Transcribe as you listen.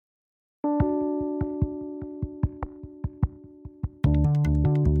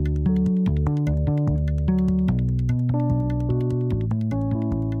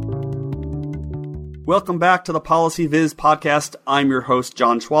Welcome back to the Policy Viz podcast. I'm your host,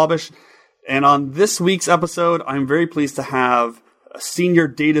 John Schwabish. And on this week's episode, I'm very pleased to have a senior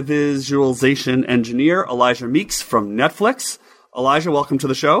data visualization engineer, Elijah Meeks from Netflix. Elijah, welcome to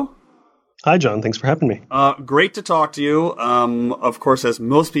the show. Hi, John. Thanks for having me. Great to talk to you. Of course, as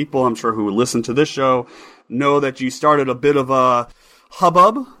most people, I'm sure, who listen to this show know that you started a bit of a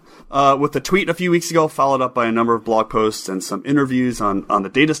hubbub with a tweet a few weeks ago, followed up by a number of blog posts and some interviews on the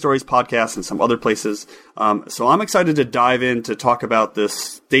Data Stories podcast and some other places. So I'm excited to dive in to talk about the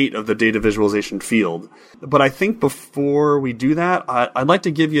state of the data visualization field. But I think before we do that, I'd like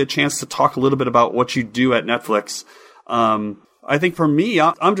to give you a chance to talk a little bit about what you do at Netflix. I think for me,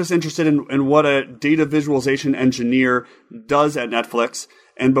 I'm just interested in what a data visualization engineer does at Netflix.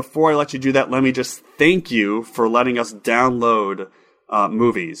 And before I let you do that, let me just thank you for letting us download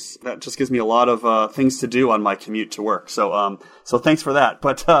movies. That just gives me a lot of things to do on my commute to work. So thanks for that.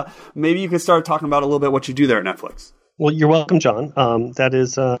 But maybe you could start talking about a little bit what you do there at Netflix. Well, you're welcome, John. That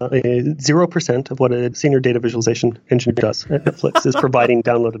is 0% of what a senior data visualization engineer does at Netflix is providing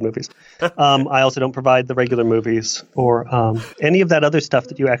downloaded movies. I also don't provide the regular movies or any of that other stuff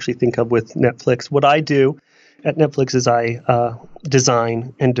that you actually think of with Netflix. What I do at Netflix is I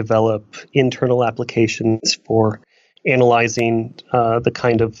design and develop internal applications for analyzing the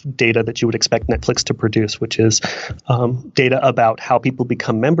kind of data that you would expect Netflix to produce, which is data about how people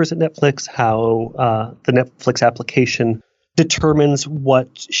become members at Netflix, how the Netflix application determines what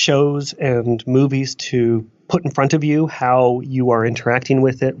shows and movies to put in front of you, how you are interacting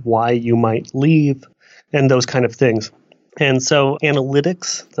with it, why you might leave, and those kind of things. And so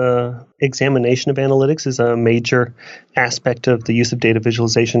analytics, the examination of analytics, is a major aspect of the use of data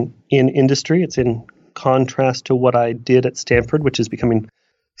visualization in industry. It's in contrast to what I did at Stanford, which is becoming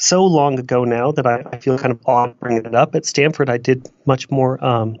so long ago now that I feel kind of odd bringing it up. At Stanford, I did much more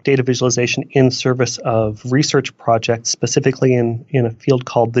data visualization in service of research projects, specifically in a field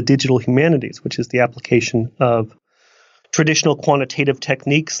called the digital humanities, which is the application of traditional quantitative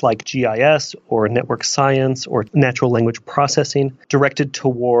techniques like GIS or network science or natural language processing directed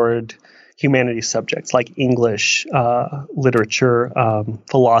toward humanities subjects like English, literature,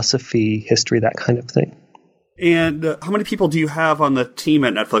 philosophy, history, that kind of thing. And how many people do you have on the team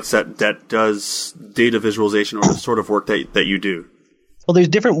at Netflix that does data visualization or the sort of work that you do? Well, there's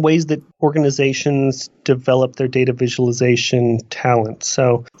different ways that organizations develop their data visualization talent.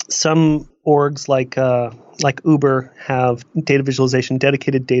 So some orgs like Uber have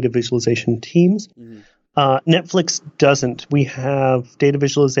dedicated data visualization teams. Mm-hmm. Netflix doesn't. We have data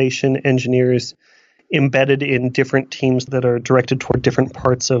visualization engineers embedded in different teams that are directed toward different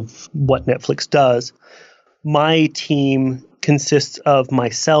parts of what Netflix does. My team consists of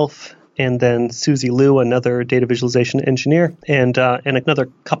myself and then Susie Liu, another data visualization engineer, and another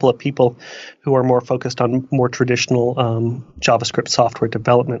couple of people who are more focused on more traditional JavaScript software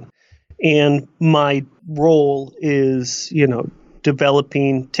development. And my role is,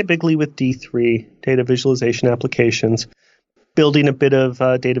 developing, typically with D3, data visualization applications, building a bit of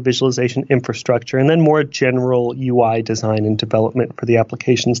data visualization infrastructure, and then more general UI design and development for the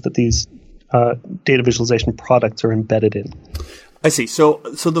applications that these data visualization products are embedded in. I see. So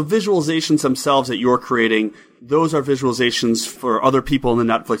the visualizations themselves that you're creating, those are visualizations for other people in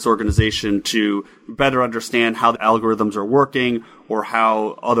the Netflix organization to better understand how the algorithms are working or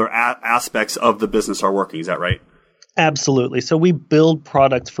how other aspects of the business are working. Is that right? Absolutely. So we build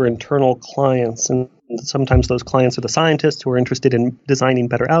products for internal clients, and sometimes those clients are the scientists who are interested in designing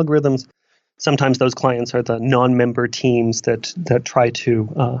better algorithms. Sometimes those clients are the non-member teams that try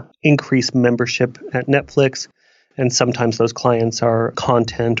to increase membership at Netflix. And sometimes those clients are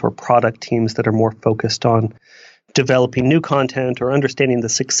content or product teams that are more focused on developing new content or understanding the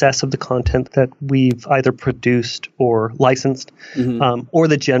success of the content that we've either produced or licensed, mm-hmm. Or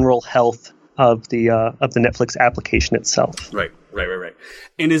the general health of the Netflix application itself. Right.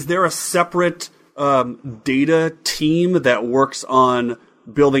 And is there a separate data team that works on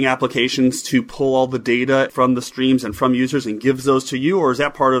building applications to pull all the data from the streams and from users and gives those to you, or is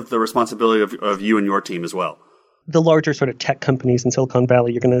that part of the responsibility of you and your team as well? The larger sort of tech companies in Silicon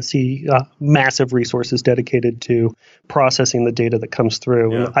Valley, you're going to see massive resources dedicated to processing the data that comes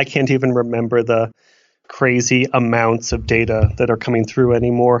through. Yeah. And I can't even remember the crazy amounts of data that are coming through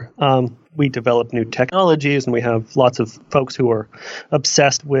anymore. We develop new technologies, and we have lots of folks who are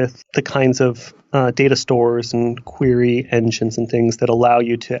obsessed with the kinds of data stores and query engines and things that allow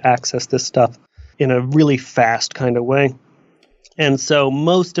you to access this stuff in a really fast kind of way. And so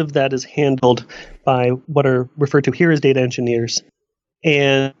most of that is handled by what are referred to here as data engineers.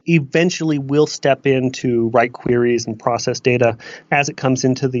 and eventually we'll step in to write queries and process data as it comes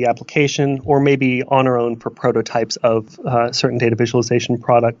into the application, or maybe on our own for prototypes of certain data visualization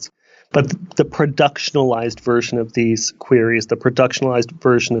products. But the productionalized version of these queries, the productionalized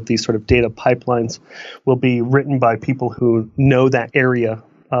version of these sort of data pipelines will be written by people who know that area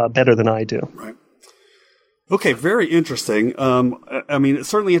better than I do. Right. Okay, very interesting. I mean, it's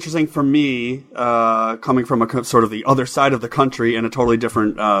certainly interesting for me, coming from a sort of the other side of the country in a totally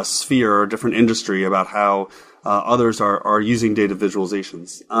different sphere or different industry, about how others are using data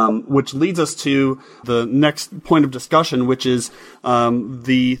visualizations. Which leads us to the next point of discussion, which is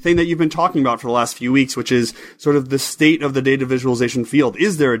the thing that you've been talking about for the last few weeks, which is sort of the state of the data visualization field.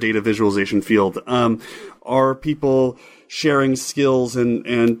 Is there a data visualization field? Are people sharing skills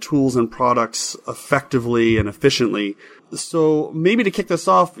and tools and products effectively and efficiently? So maybe to kick this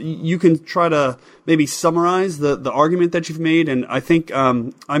off, you can try to maybe summarize the argument that you've made, and I think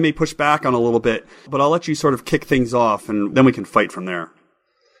I may push back on a little bit, but I'll let you sort of kick things off, and then we can fight from there.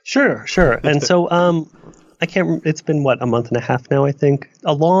 Sure. And so I can't. It's been a month and a half now, I think.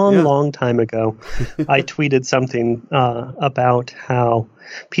 A long time ago, I tweeted something about how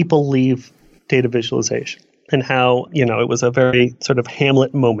people leave data visualization. And how, it was a very sort of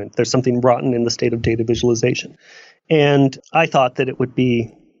Hamlet moment. There's something rotten in the state of data visualization. And I thought that it would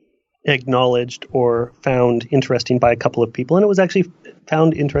be acknowledged or found interesting by a couple of people. And it was actually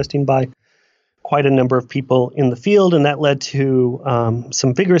found interesting by quite a number of people in the field. And that led to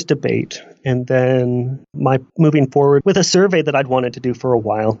some vigorous debate. And then my moving forward with a survey that I'd wanted to do for a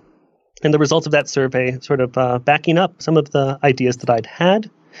while. And the results of that survey sort of backing up some of the ideas that I'd had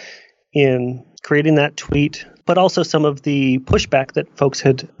in creating that tweet, but also some of the pushback that folks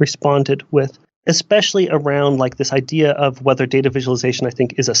had responded with, especially around this idea of whether data visualization, I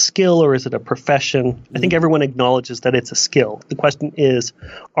think, is a skill or is it a profession. I think everyone acknowledges that it's a skill. The question is,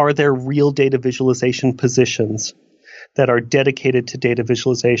 are there real data visualization positions that are dedicated to data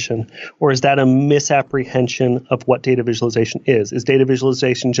visualization, or is that a misapprehension of what data visualization is? Is data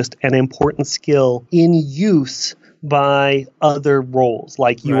visualization just an important skill in use by other roles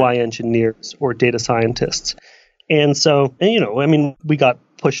like UI engineers or data scientists? And so, we got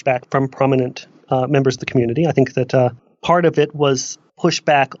pushback from prominent members of the community. I think that part of it was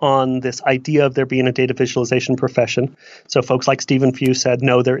pushback on this idea of there being a data visualization profession. So folks like Stephen Few said,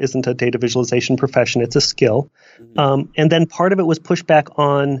 no, there isn't a data visualization profession, it's a skill. And then part of it was pushback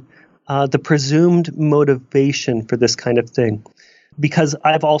on the presumed motivation for this kind of thing. Because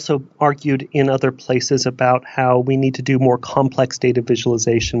I've also argued in other places about how we need to do more complex data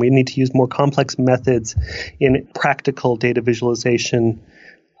visualization. We need to use more complex methods in practical data visualization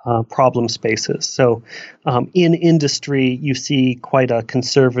problem spaces. So in industry, you see quite a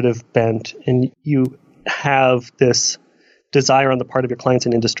conservative bent, and you have this desire on the part of your clients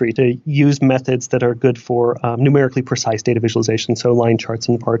in industry to use methods that are good for numerically precise data visualization, so line charts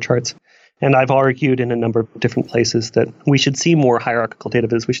and bar charts. And I've argued in a number of different places that we should see more hierarchical data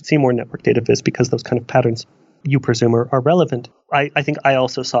viz, we should see more network data viz, because those kind of patterns, you presume, are relevant. I think I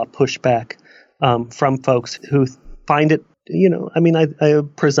also saw pushback from folks who find it,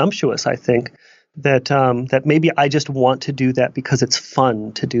 presumptuous, I think, that maybe I just want to do that because it's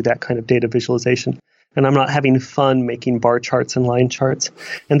fun to do that kind of data visualization. And I'm not having fun making bar charts and line charts.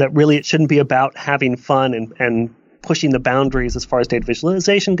 And that really it shouldn't be about having fun and pushing the boundaries as far as data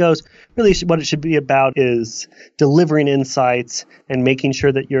visualization goes. Really, what it should be about is delivering insights and making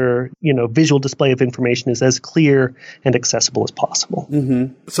sure that your visual display of information is as clear and accessible as possible.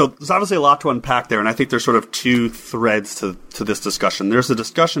 Mm-hmm. So there's obviously a lot to unpack there, and I think there's sort of two threads to this discussion. There's the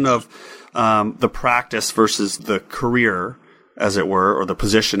discussion of the practice versus the career, as it were, or the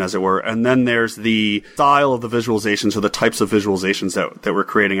position, as it were. And then there's the style of the visualizations, or the types of visualizations that we're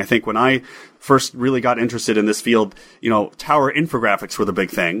creating. I think when I first really got interested in this field, tower infographics were the big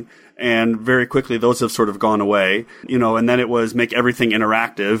thing. And very quickly, those have sort of gone away, and then it was make everything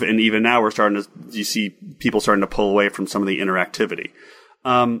interactive. And even now you see people starting to pull away from some of the interactivity.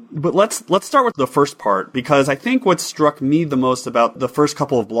 But let's start with the first part, because I think what struck me the most about the first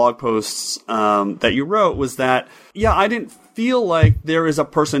couple of blog posts that you wrote was that, I didn't feel like there is a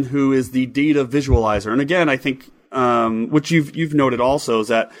person who is the data visualizer. And again, I think which you've noted also, is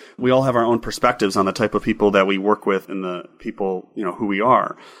that we all have our own perspectives on the type of people that we work with and the people who we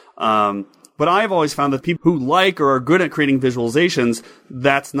are. But I've always found that people who like or are good at creating visualizations,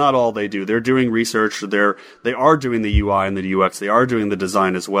 that's not all they do. They're doing research. They are doing the UI and the UX. They are doing the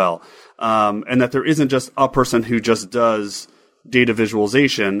design as well. And that there isn't just a person who just does data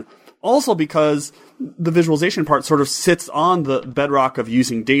visualization. Also because the visualization part sort of sits on the bedrock of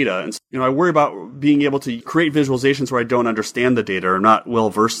using data. And, I worry about being able to create visualizations where I don't understand the data or not well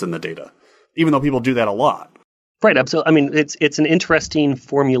versed in the data, even though people do that a lot. Right, absolutely. I mean, it's an interesting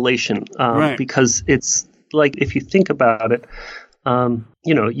formulation because it's like, if you think about it,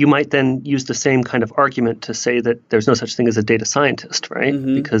 you might then use the same kind of argument to say that there's no such thing as a data scientist, right?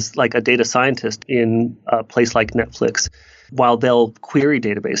 Mm-hmm. Because like a data scientist in a place like Netflix, while they'll query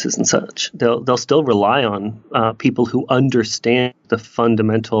databases and such, they'll still rely on people who understand the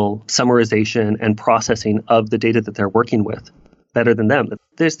fundamental summarization and processing of the data that they're working with better than them.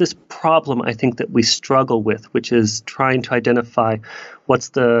 There's this problem, I think, that we struggle with, which is trying to identify what's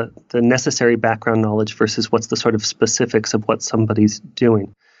the necessary background knowledge versus what's the sort of specifics of what somebody's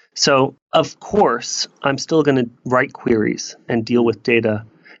doing. So, of course, I'm still going to write queries and deal with data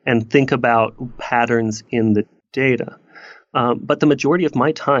and think about patterns in the data. But the majority of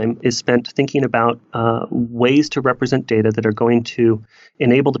my time is spent thinking about ways to represent data that are going to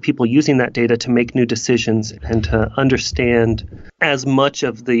enable the people using that data to make new decisions and to understand as much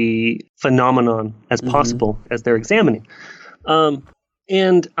of the phenomenon as possible as they're examining.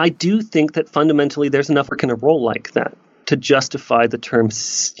 And I do think that fundamentally there's enough work in a role like that to justify the term,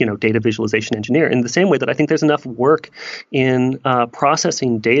 data visualization engineer, in the same way that I think there's enough work in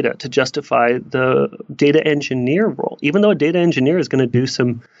processing data to justify the data engineer role. Even though a data engineer is going to do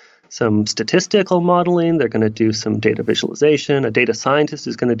some statistical modeling, they're going to do some data visualization. A data scientist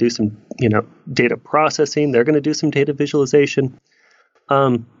is going to do some, data processing. They're going to do some data visualization.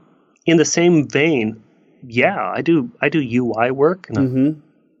 In the same vein, I do UI work, and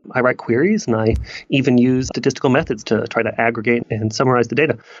I write queries, and I even use statistical methods to try to aggregate and summarize the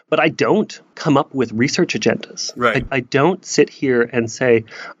data. But I don't come up with research agendas. Right. I don't sit here and say,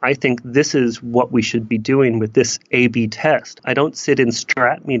 I think this is what we should be doing with this A/B test. I don't sit in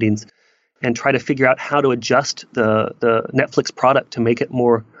strat meetings and try to figure out how to adjust the Netflix product to make it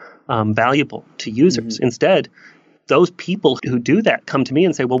more valuable to users. Instead, those people who do that come to me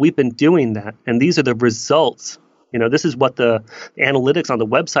and say, well, we've been doing that, and these are the results. This is what the analytics on the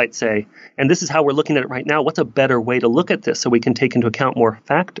website say, and this is how we're looking at it right now. What's a better way to look at this so we can take into account more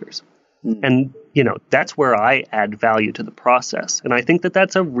factors? And, that's where I add value to the process. And I think that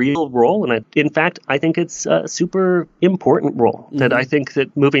that's a real role. And in fact, I think it's a super important role that I think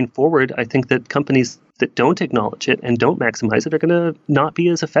that moving forward, I think that companies that don't acknowledge it and don't maximize it are going to not be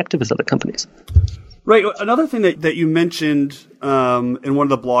as effective as other companies. Right. Another thing that you mentioned in one of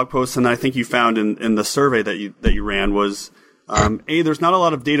the blog posts, and I think you found in the survey that you ran, was there's not a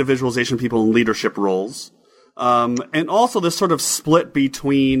lot of data visualization people in leadership roles, and also this sort of split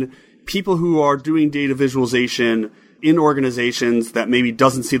between people who are doing data visualization in organizations that maybe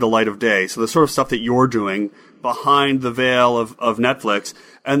doesn't see the light of day. So the sort of stuff that you're doing behind the veil of Netflix,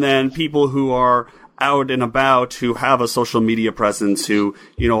 and then people who are out and about, who have a social media presence, who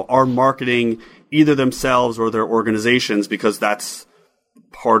are marketing either themselves or their organizations, because that's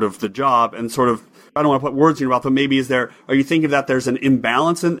part of the job. And sort of, I don't want to put words in your mouth, but maybe are you thinking that there's an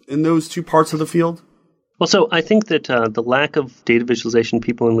imbalance in those two parts of the field? Well, so I think that the lack of data visualization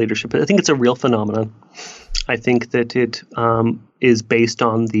people in leadership, I think it's a real phenomenon. I think that it is based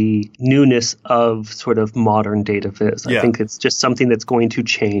on the newness of sort of modern data viz. I think it's just something that's going to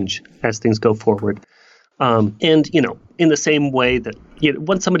change as things go forward. And, in the same way that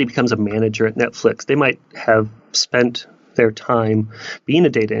once somebody becomes a manager at Netflix, they might have spent their time being a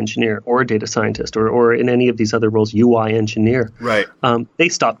data engineer or a data scientist or in any of these other roles, UI engineer. Right. They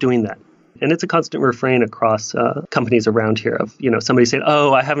stop doing that. And it's a constant refrain across companies around here of, somebody saying,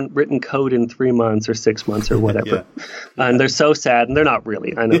 oh, I haven't written code in 3 months or 6 months or whatever. And they're so sad, and they're not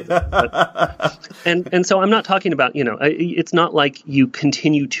really. I know that. And so I'm not talking about, it's not like you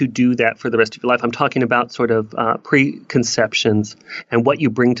continue to do that for the rest of your life. I'm talking about sort of preconceptions and what you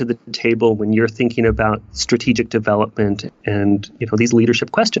bring to the table when you're thinking about strategic development and, these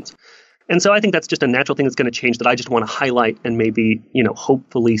leadership questions. And so I think that's just a natural thing that's going to change, that I just want to highlight and maybe,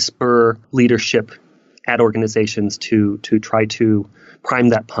 hopefully spur leadership at organizations to try to prime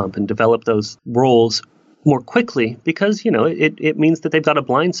that pump and develop those roles more quickly, because, it means that they've got a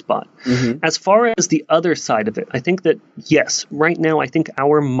blind spot. As far as the other side of it, I think that, yes, right now, I think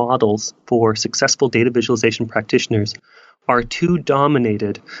our models for successful data visualization practitioners are too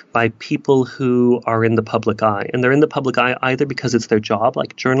dominated by people who are in the public eye. And they're in the public eye either because it's their job,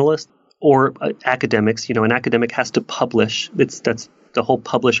 like journalists, or academics. An academic has to publish. That's the whole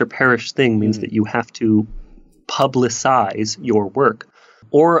publish or perish thing, means that you have to publicize your work.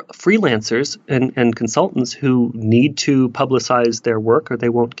 Or freelancers and consultants who need to publicize their work or they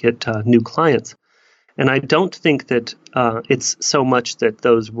won't get new clients. And I don't think that it's so much that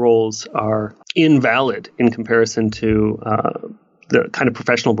those roles are invalid in comparison to the kind of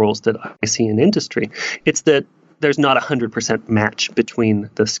professional roles that I see in industry. It's that there's not 100% match between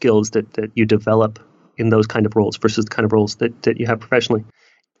the skills that you develop in those kind of roles versus the kind of roles that you have professionally.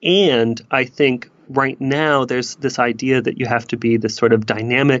 And I think right now there's this idea that you have to be this sort of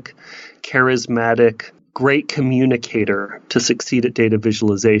dynamic, charismatic, great communicator to succeed at data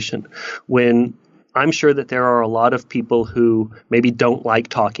visualization, when I'm sure that there are a lot of people who maybe don't like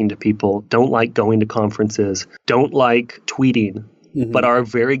talking to people, don't like going to conferences, don't like tweeting, but are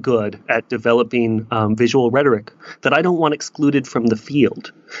very good at developing visual rhetoric that I don't want excluded from the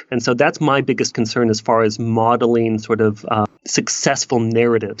field. And so that's my biggest concern as far as modeling sort of successful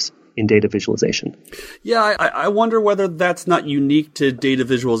narratives in data visualization. Yeah, I wonder whether that's not unique to data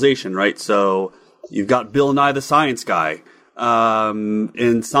visualization, right? So you've got Bill Nye the Science Guy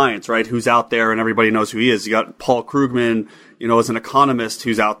in science, right, who's out there and everybody knows who he is. You got Paul Krugman, as an economist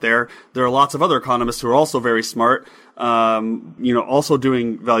who's out there. There are lots of other economists who are also very smart, also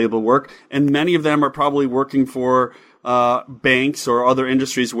doing valuable work. And many of them are probably working for banks or other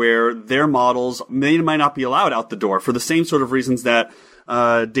industries where their models might not be allowed out the door for the same sort of reasons that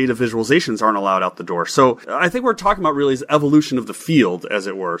data visualizations aren't allowed out the door. So I think we're talking about really is evolution of the field, as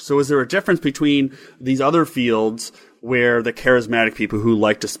it were. So is there a difference between these other fields where the charismatic people who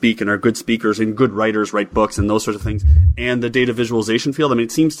like to speak and are good speakers and good writers write books and those sorts of things, and the data visualization field? I mean,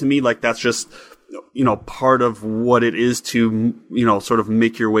 it seems to me like that's just, part of what it is to, sort of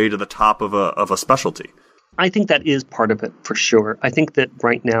make your way to the top of a specialty. I think that is part of it for sure. I think that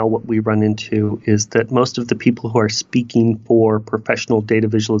right now what we run into is that most of the people who are speaking for professional data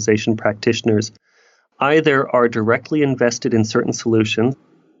visualization practitioners either are directly invested in certain solutions.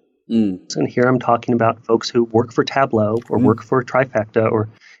 And here I'm talking about folks who work for Tableau or work for Trifacta or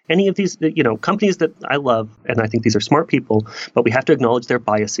any of these, companies that I love, and I think these are smart people, but we have to acknowledge their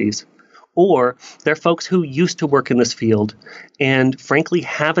biases. Or they're folks who used to work in this field and frankly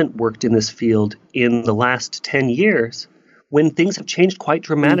haven't worked in this field in the last 10 years when things have changed quite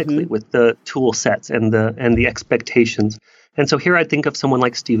dramatically with the tool sets and the expectations. And so here I think of someone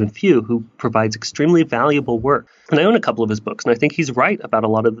like Stephen Few, who provides extremely valuable work. And I own a couple of his books, and I think he's right about a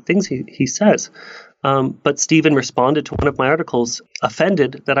lot of the things he says. But Stephen responded to one of my articles,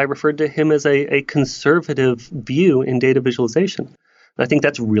 offended that I referred to him as a conservative view in data visualization. And I think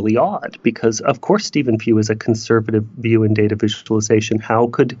that's really odd because, of course, Stephen Few is a conservative view in data visualization. How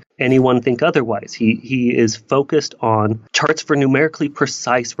could anyone think otherwise? He is focused on charts for numerically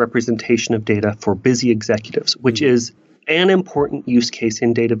precise representation of data for busy executives, which is an important use case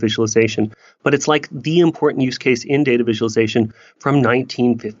in data visualization, but it's like the important use case in data visualization from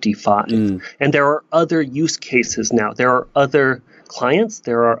 1955. And there are other use cases now. There are other clients.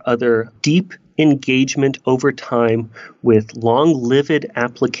 There are other deep engagement over time with long-lived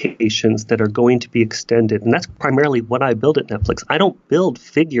applications that are going to be extended. And that's primarily what I build at Netflix. I don't build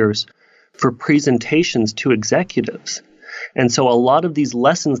figures for presentations to executives. And so a lot of these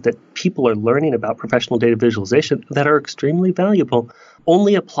lessons that people are learning about professional data visualization that are extremely valuable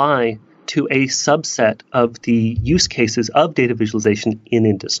only apply to a subset of the use cases of data visualization in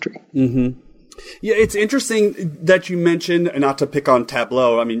industry. Yeah, it's interesting that you mentioned, and not to pick on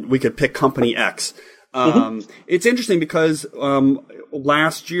Tableau, I mean, we could pick Company X. It's interesting because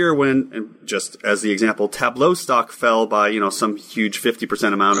last year when, just as the example, Tableau stock fell by, some huge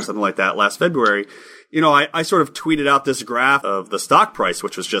 50% amount or something like that last February, I sort of tweeted out this graph of the stock price,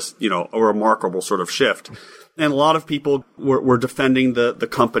 which was just, a remarkable sort of shift. And a lot of people were defending the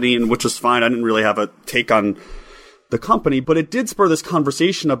company, and which was fine. I didn't really have a take on the company, but it did spur this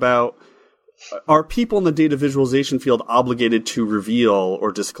conversation about, are people in the data visualization field obligated to reveal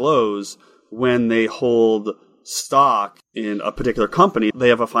or disclose when they hold stock in a particular company they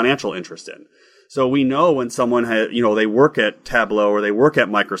have a financial interest in? So we know when someone has, they work at Tableau or they work at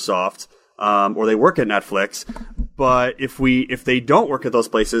Microsoft, or they work at Netflix, but if they don't work at those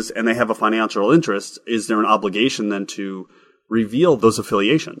places and they have a financial interest, is there an obligation then to reveal those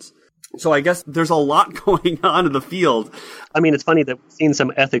affiliations? So I guess there's a lot going on in the field. I mean, it's funny that we've seen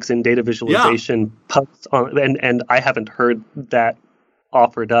some ethics in data visualization posts on, and I haven't heard that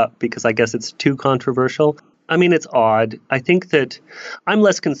offered up because I guess it's too controversial. I mean, it's odd. I think that I'm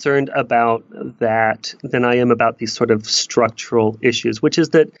less concerned about that than I am about these sort of structural issues, which is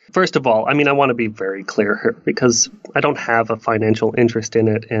that, first of all, I mean, I want to be very clear here because I don't have a financial interest in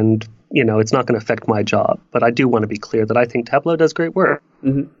it and, it's not going to affect my job. But I do want to be clear that I think Tableau does great work.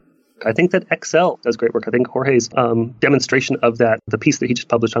 I think that Excel does great work. I think Jorge's demonstration of that, the piece that he just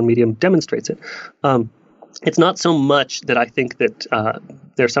published on Medium, demonstrates it. It's not so much that I think that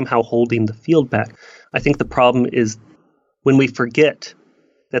they're somehow holding the field back. I think the problem is when we forget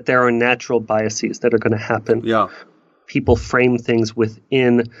that there are natural biases that are going to happen. people frame things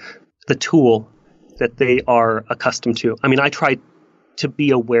within the tool that they are accustomed to. I mean, I try to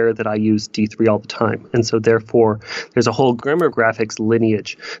be aware that I use D3 all the time. And so therefore, there's a whole grammar graphics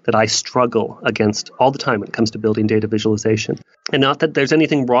lineage that I struggle against all the time when it comes to building data visualization. And not that there's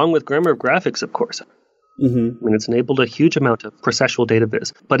anything wrong with grammar graphics, of course. I mean, it's enabled a huge amount of processual data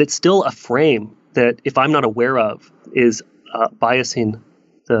viz, but it's still a frame that, if I'm not aware of, is biasing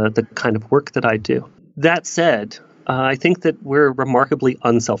the kind of work that I do. That said, I think that we're remarkably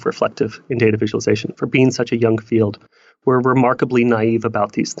unself-reflective in data visualization. For being such a young field, we're remarkably naive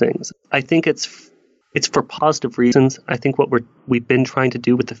about these things. I think it's for positive reasons. I think what we've been trying to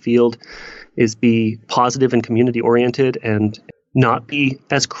do with the field is be positive and community-oriented and not be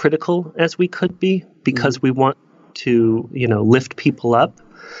as critical as we could be, because we want to, lift people up.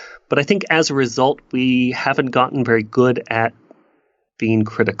 But I think as a result, we haven't gotten very good at being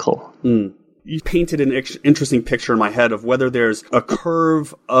critical. You painted an interesting picture in my head of whether there's a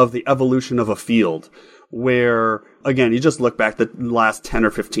curve of the evolution of a field where, again, you just look back the last 10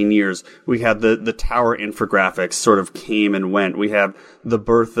 or 15 years, we had the tower infographics sort of came and went. We have the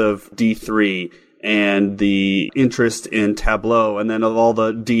birth of D3 and the interest in Tableau, and then of all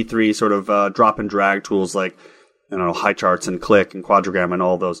the D3 sort of drop and drag tools like, high charts and click and quadrigram and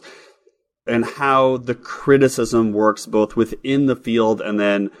all those, and how the criticism works both within the field and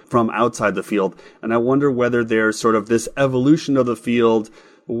then from outside the field. And I wonder whether there's sort of this evolution of the field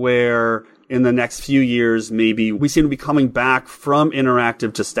where in the next few years, maybe we seem to be coming back from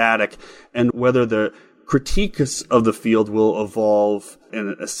interactive to static, and whether the critiques of the field will evolve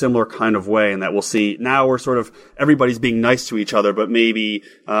in a similar kind of way, and that we'll see now we're sort of everybody's being nice to each other, but maybe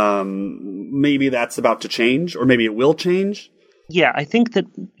that's about to change, or maybe it will change. Yeah, I think that,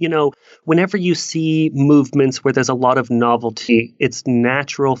 whenever you see movements where there's a lot of novelty, it's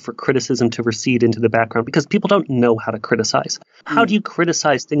natural for criticism to recede into the background because people don't know how to criticize. How do you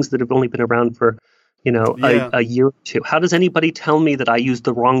criticize things that have only been around for, a year or two? How does anybody tell me that I used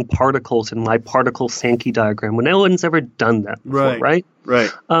the wrong particles in my particle Sankey diagram when no one's ever done that before, right?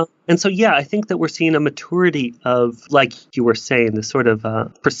 Right. And so, I think that we're seeing a maturity of, like you were saying, this sort of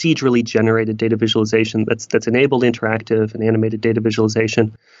procedurally generated data visualization that's enabled interactive and animated data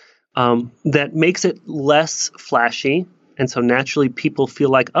visualization that makes it less flashy. And so naturally people feel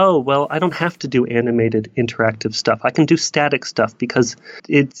like, oh, well, I don't have to do animated interactive stuff. I can do static stuff because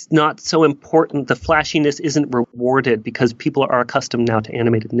it's not so important. The flashiness isn't rewarded because people are accustomed now to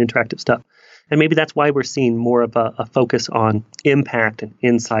animated and interactive stuff. And maybe that's why we're seeing more of a focus on impact and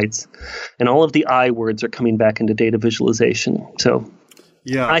insights. And all of the I words are coming back into data visualization. So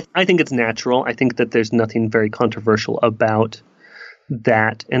I think it's natural. I think that there's nothing very controversial about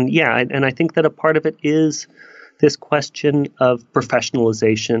that. And and I think that a part of it is this question of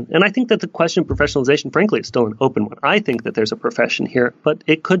professionalization. And I think that the question of professionalization, frankly, is still an open one. I think that there's a profession here, but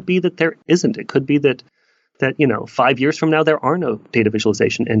it could be that there isn't. It could be that 5 years from now, there are no data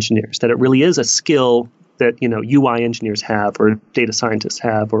visualization engineers, that it really is a skill that, UI engineers have, or data scientists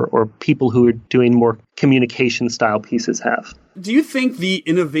have, or people who are doing more communication style pieces have. Do you think the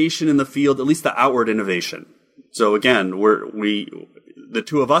innovation in the field, at least the outward innovation, so again, the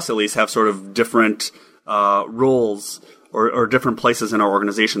two of us at least have sort of different roles or different places in our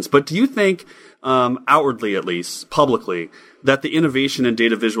organizations. But do you think, outwardly at least, publicly, that the innovation in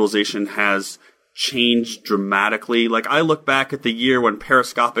data visualization has changed dramatically? Like, I look back at the year when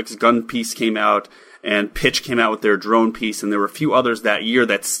Periscopic's gun piece came out and Pitch came out with their drone piece, and there were a few others that year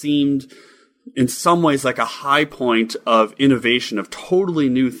that seemed in some ways like a high point of innovation, of totally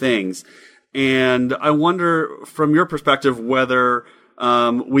new things. And I wonder, from your perspective, whether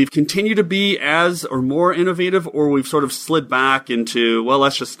we've continued to be as or more innovative, or we've sort of slid back into, well,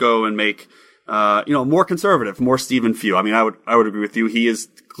 let's just go and make, more conservative, more Stephen Few. I mean, I would agree with you. He is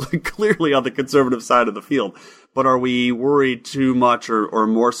clearly on the conservative side of the field. But are we worried too much or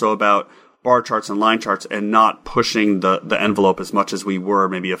more so about bar charts and line charts and not pushing the envelope as much as we were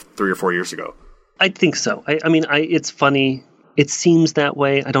maybe 3 or 4 years ago? I think so. It's funny. It seems that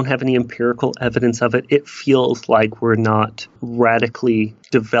way. I don't have any empirical evidence of it. It feels like we're not radically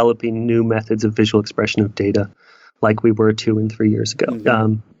developing new methods of visual expression of data like we were 2 and 3 years ago.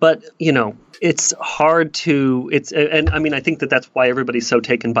 Mm-hmm. But it's hard to, I think that's why everybody's so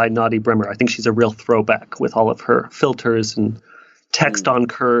taken by Nadi Bremer. I think she's a real throwback with all of her filters and text on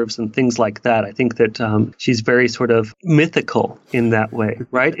curves and things like that. I think that she's very sort of mythical in that way,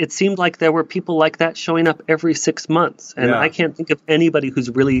 right? It seemed like there were people like that showing up every 6 months. And I can't think of anybody who's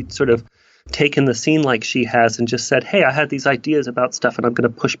really sort of taken the scene like she has and just said, hey, I had these ideas about stuff and I'm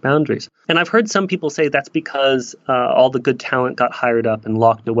going to push boundaries. And I've heard some people say that's because all the good talent got hired up and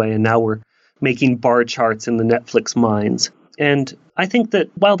locked away, and now we're making bar charts in the Netflix minds. And I think that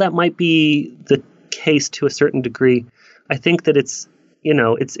while that might be the case to a certain degree, I think that it's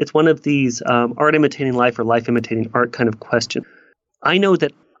one of these art imitating life or life imitating art kind of question. I know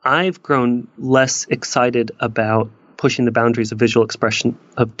that I've grown less excited about pushing the boundaries of visual expression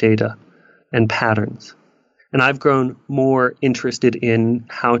of data and patterns. And I've grown more interested in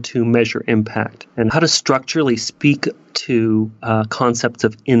how to measure impact and how to structurally speak to concepts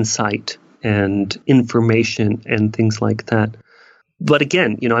of insight and information and things like that. But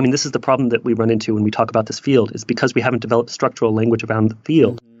again, this is the problem that we run into when we talk about this field, is because we haven't developed structural language around the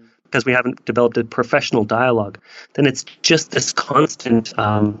field, because we haven't developed a professional dialogue, then it's just this constant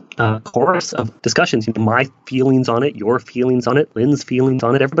chorus of discussions. My feelings on it, your feelings on it, Lynn's feelings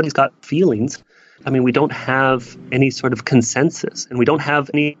on it. Everybody's got feelings. We don't have any sort of consensus, and we don't have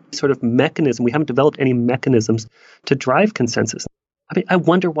any sort of mechanism. We haven't developed any mechanisms to drive consensus. I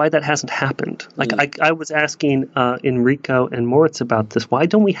wonder why that hasn't happened. I was asking Enrico and Moritz about this. Why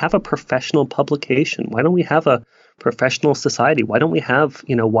don't we have a professional publication? Why don't we have a professional society? Why don't we have,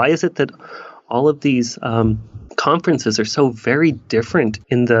 why is it that all of these conferences are so very different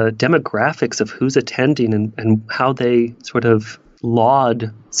in the demographics of who's attending and how they sort of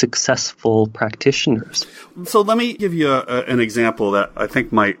laud successful practitioners? So let me give you an example that I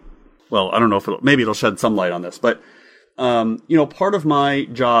think might, I don't know if maybe it'll shed some light on this, but part of my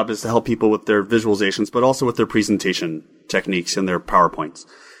job is to help people with their visualizations, but also with their presentation techniques and their PowerPoints.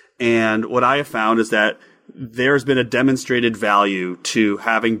 And what I have found is that there's been a demonstrated value to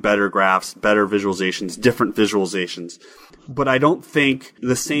having better graphs, better visualizations, different visualizations. But I don't think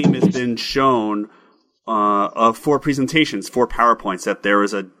the same has been shown for presentations, for PowerPoints, that there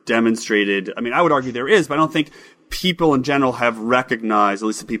is a demonstrated, I would argue there is, but I don't think people in general have recognized, at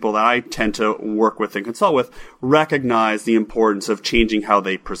least the people that I tend to work with and consult with, recognize the importance of changing how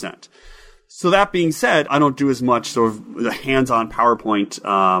they present. So that being said, I don't do as much sort of the hands-on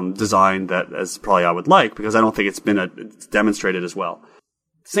PowerPoint design that as probably I would like, because I don't think it's been demonstrated as well.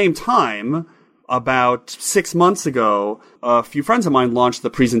 Same time, about 6 months ago, a few friends of mine launched the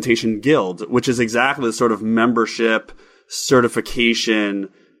Presentation Guild, which is exactly the sort of membership, certification,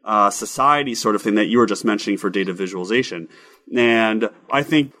 society sort of thing that you were just mentioning for data visualization. And I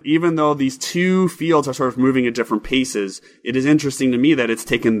think even though these two fields are sort of moving at different paces, it is interesting to me that it's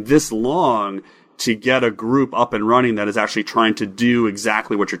taken this long to get a group up and running that is actually trying to do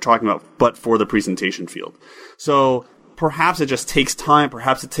exactly what you're talking about, but for the presentation field. So perhaps it just takes time.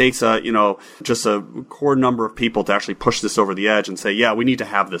 Perhaps it takes just a core number of people to actually push this over the edge and say, yeah, we need to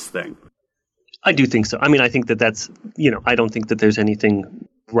have this thing. I do think so. I think that's, I don't think that there's anything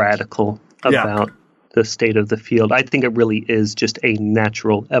radical about the state of the field. I think it really is just a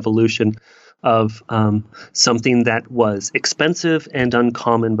natural evolution of something that was expensive and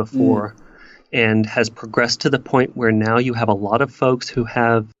uncommon before and has progressed to the point where now you have a lot of folks who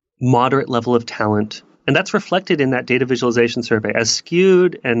have moderate level of talent. And that's reflected in that data visualization survey. As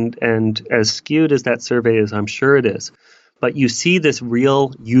skewed and as skewed as that survey is, I'm sure it is. But you see this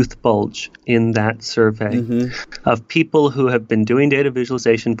real youth bulge in that survey of people who have been doing data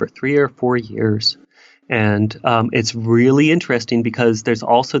visualization for 3 or 4 years. And it's really interesting because there's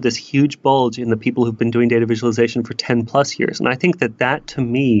also this huge bulge in the people who've been doing data visualization for 10 plus years. And I think that to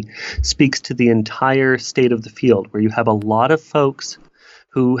me speaks to the entire state of the field, where you have a lot of folks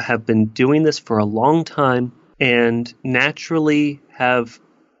who have been doing this for a long time and naturally have,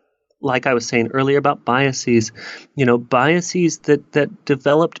 like I was saying earlier about biases, biases that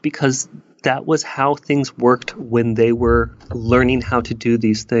developed because that was how things worked when they were learning how to do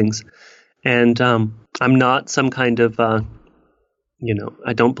these things. And I'm not some kind of,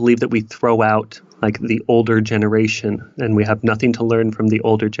 I don't believe that we throw out like the older generation and we have nothing to learn from the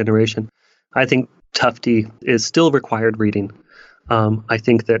older generation. I think Tufte is still required reading. I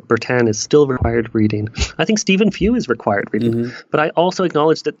think that Bertin is still required reading. I think Stephen Few is required reading. But I also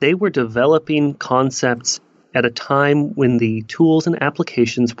acknowledge that they were developing concepts at a time when the tools and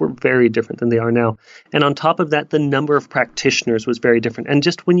applications were very different than they are now. And on top of that, the number of practitioners was very different. And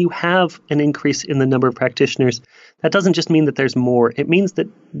just when you have an increase in the number of practitioners, that doesn't just mean that there's more. It means that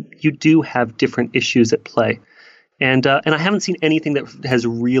you do have different issues at play. And I haven't seen anything that has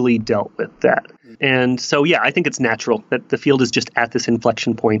really dealt with that. And so, yeah, I think it's natural that the field is just at this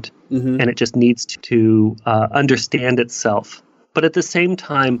inflection point, and it just needs to understand itself. But at the same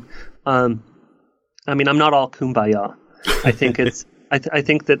time, I'm not all kumbaya. I think it's I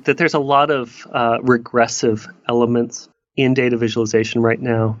think that there's a lot of regressive elements in data visualization right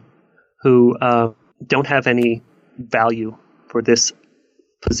now who don't have any value for this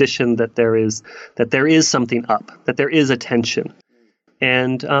position that there is something up, that there is attention.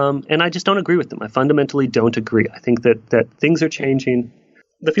 And I just don't agree with them. I fundamentally don't agree. I think that things are changing.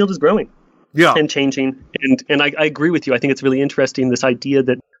 The field is growing and changing. And I agree with you. I think it's really interesting, this idea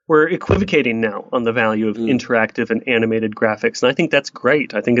that we're equivocating now on the value of interactive and animated graphics. And I think that's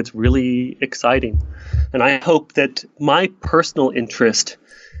great. I think it's really exciting. And I hope that my personal interest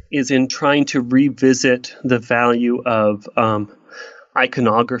is in trying to revisit the value of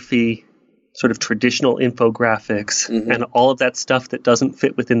iconography, sort of traditional infographics, and all of that stuff that doesn't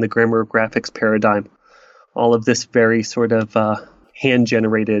fit within the grammar of graphics paradigm. All of this very sort of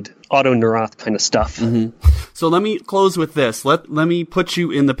hand-generated, auto-neuroth kind of stuff. So let me close with this. Let me put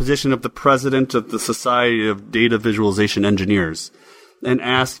you in the position of the president of the Society of Data Visualization Engineers and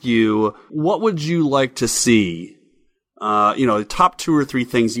ask you, what would you like to see? The top 2 or 3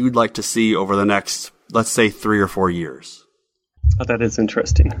 things you would like to see over the next, let's say, 3 or 4 years. Oh, that is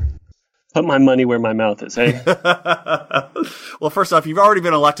interesting. Put my money where my mouth is, eh? Well, first off, you've already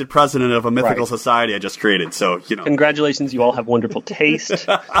been elected president of a mythical society I just created, so, Congratulations, you all have wonderful taste.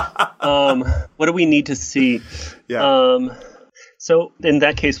 What do we need to see? Yeah. So in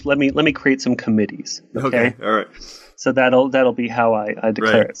that case, let me create some committees. Okay. All right. So that'll be how I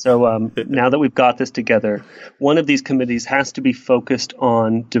declare it. So now that we've got this together, one of these committees has to be focused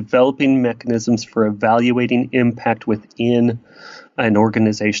on developing mechanisms for evaluating impact within an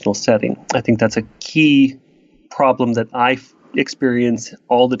organizational setting. I think that's a key problem that I experience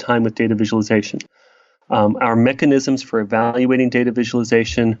all the time with data visualization. Our mechanisms for evaluating data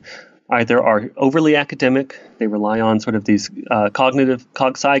visualization either are overly academic, they rely on sort of these cognitive,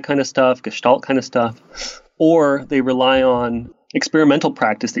 cog-sci kind of stuff, gestalt kind of stuff, or they rely on experimental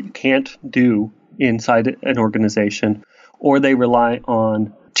practice that you can't do inside an organization, or they rely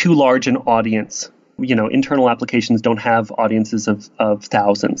on too large an audience. Internal applications don't have audiences of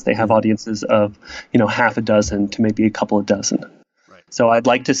thousands. They have audiences of, half a dozen to maybe a couple of dozen. Right. So I'd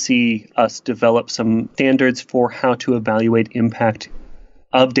like to see us develop some standards for how to evaluate impact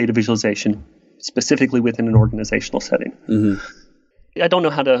of data visualization, specifically within an organizational setting. I don't know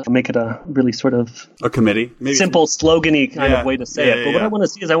how to make it a really sort of a committee, maybe simple slogan-y kind of way to say it. But what I want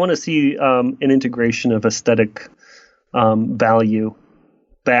to see is an integration of aesthetic value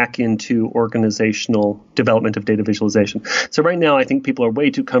back into organizational development of data visualization. So right now, I think people are way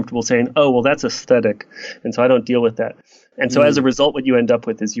too comfortable saying, oh, well, that's aesthetic, and so I don't deal with that. And so as a result, what you end up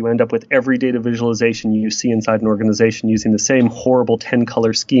with is every data visualization you see inside an organization using the same horrible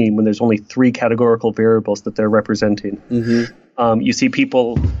 10-color scheme when there's only 3 categorical variables that they're representing. You see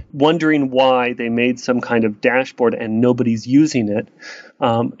people wondering why they made some kind of dashboard and nobody's using it,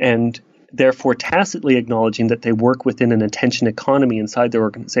 and therefore tacitly acknowledging that they work within an attention economy inside their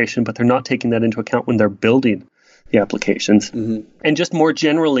organization, but they're not taking that into account when they're building the applications. And just more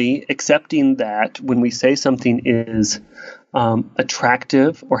generally accepting that when we say something is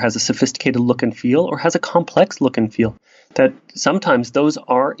attractive or has a sophisticated look and feel or has a complex look and feel, that sometimes those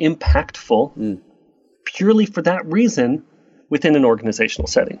are impactful purely for that reason within an organizational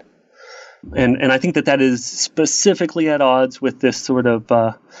setting. And I think that is specifically at odds with this sort of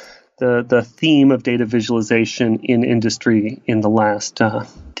the theme of data visualization in industry in the last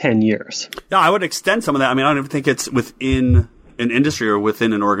 10 years. Yeah, I would extend some of that. I mean, I don't even think it's within an industry or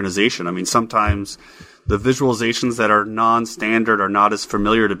within an organization. I mean, sometimes the visualizations that are non-standard are not as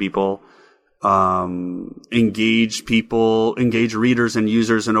familiar to people, engage readers and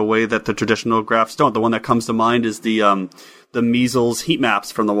users in a way that the traditional graphs don't. The one that comes to mind is the measles heat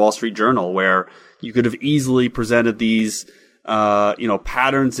maps from the Wall Street Journal, where you could have easily presented these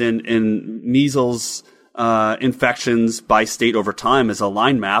patterns in measles infections by state over time as a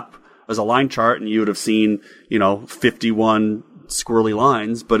line map, as a line chart, and you would have seen, 51 squirrely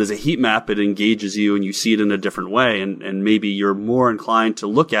lines. But as a heat map, it engages you and you see it in a different way, and maybe you're more inclined to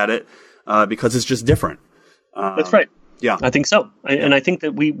look at it because it's just different. That's right. Yeah, I think so. And I think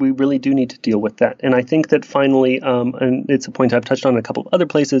that we really do need to deal with that. And I think that finally, and it's a point I've touched on in a couple of other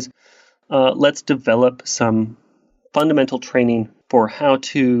places, let's develop some fundamental training for how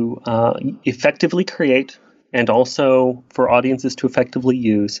to effectively create and also for audiences to effectively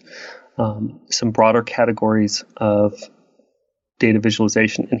use some broader categories of data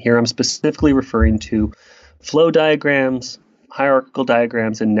visualization. And here I'm specifically referring to flow diagrams, hierarchical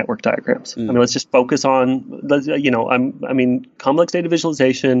diagrams, and network diagrams. I mean, let's just focus on, complex data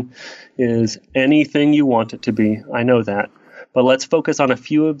visualization is anything you want it to be. I know that. But let's focus on a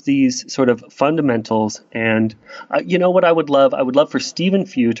few of these sort of fundamentals. And what I would love? I would love for Stephen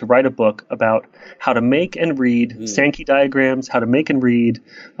Few to write a book about how to make and read Sankey diagrams, how to make and read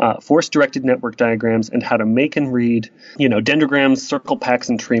force-directed network diagrams, and how to make and read, dendrograms, circle packs,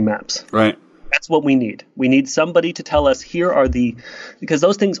 and tree maps. Right. That's what we need. We need somebody to tell us because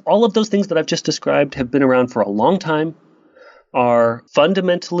those things, all of those things that I've just described have been around for a long time, are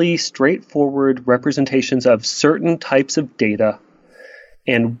fundamentally straightforward representations of certain types of data.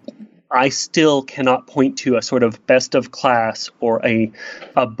 And I still cannot point to a sort of best of class or a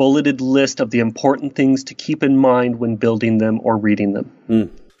bulleted list of the important things to keep in mind when building them or reading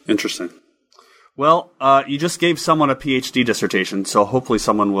them. Interesting. Well, you just gave someone a PhD dissertation, so hopefully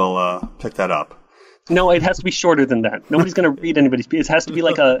someone will pick that up. No, it has to be shorter than that. Nobody's going to read anybody's. It has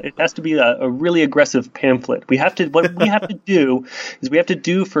to be a really aggressive pamphlet. What we have to do is we have to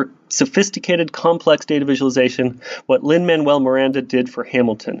do for sophisticated, complex data visualization what Lin-Manuel Miranda did for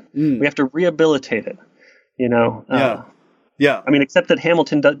Hamilton. We have to rehabilitate it. Yeah. I mean, except that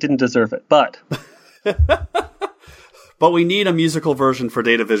Hamilton didn't deserve it, but. But we need a musical version for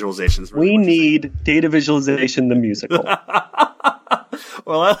data visualizations. We need data visualization, the musical.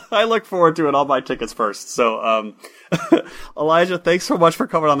 Well, I look forward to it. I'll buy tickets first. So, Elijah, thanks so much for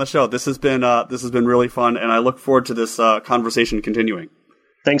coming on the show. This has been really fun, and I look forward to this conversation continuing.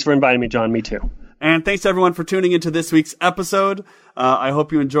 Thanks for inviting me, John. Me too. And thanks everyone for tuning into this week's episode. I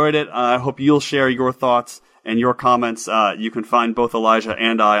hope you enjoyed it. I hope you'll share your thoughts and your comments. You can find both Elijah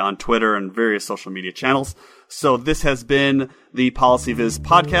and I on Twitter and various social media channels. So this has been the PolicyViz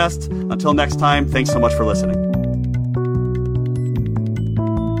podcast. Until next time, thanks so much for listening.